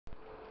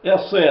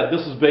As said,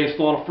 this is based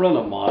on a friend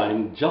of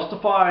mine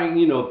justifying,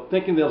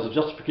 thinking there's a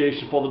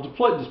justification for the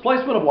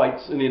displacement of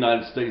whites in the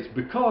United States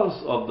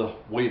because of the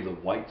way the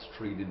whites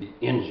treated the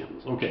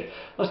Injuns. Okay,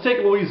 let's take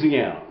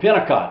Louisiana.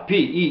 Penicaut,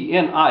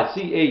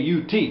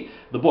 P-E-N-I-C-A-U-T,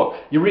 the book.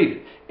 You read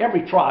it.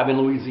 Every tribe in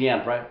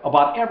Louisiana, right?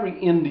 About every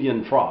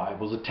Indian tribe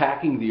was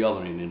attacking the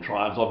other Indian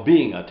tribes or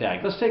being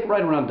attacked. Let's take it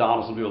right around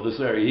Donaldsonville, this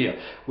area here,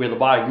 where the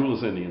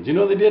Bayagulas Indians. You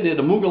know they did? They had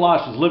the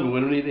Mugalashes living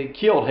with them. They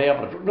killed half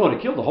of the, no, they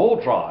killed the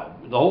whole tribe.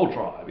 The whole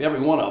tribe, every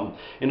one of them,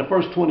 in the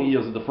first 20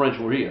 years that the French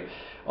were here.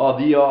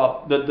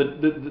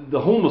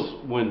 The Humus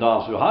were in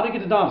Donaldsonville. How did they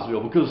get to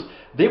Donaldsonville? Because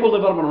they were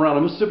living up and around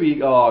the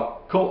Mississippi,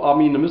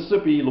 the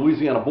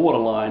Mississippi-Louisiana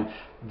borderline.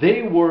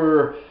 They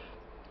were,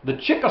 the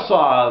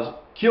Chickasaws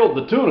killed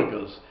the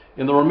Tunicas,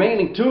 and the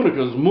remaining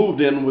Tunicas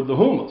moved in with the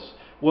Humus.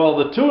 Well,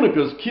 the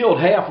Tunicas killed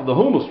half of the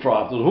Humus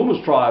tribe, so the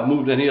Humus tribe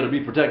moved in here to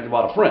be protected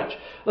by the French.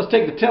 Let's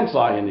take the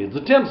Tensai Indians.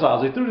 The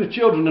Tensais, they threw the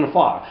children in a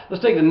fire.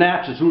 Let's take the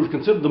Natchez, who were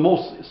considered the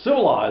most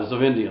civilized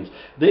of Indians.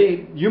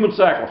 They, human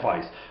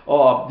sacrifice.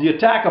 The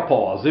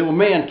Attakapaws, they were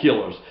man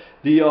killers.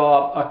 The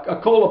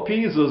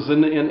Acolapizas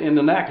and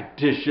the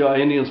Natchitoches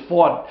Indians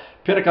fought.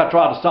 Penicaut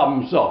tried to stop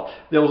them himself.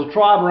 There was a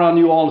tribe around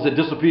New Orleans that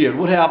disappeared.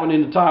 What happened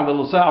in the time that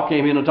LaSalle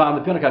came in, the time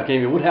that Penicaut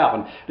came in? What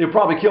happened? They were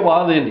probably killed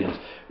by other Indians.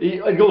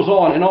 It goes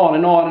on and on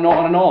and on and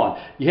on and on.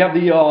 You have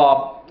the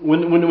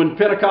when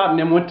Penicaut and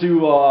them went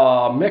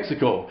to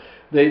Mexico,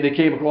 they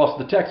came across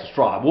the Texas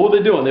tribe. What were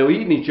they doing? They were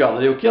eating each other.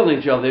 They were killing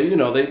each other.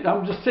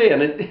 I'm just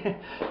saying it.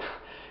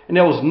 And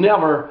there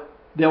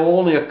were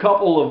only a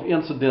couple of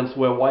incidents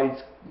where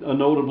whites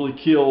notably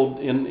killed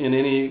in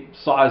any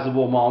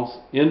sizable amounts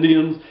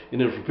Indians,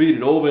 and it's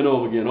repeated over and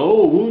over again.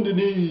 Oh, Wounded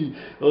Knee,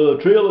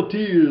 Trail of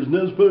Tears,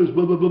 Nez Perce,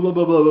 blah blah blah blah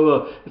blah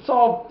blah. It's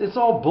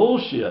all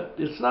bullshit.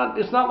 It's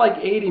not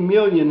like 80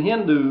 million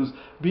Hindus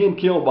being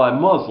killed by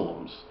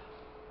Muslims.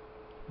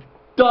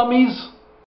 Dummies.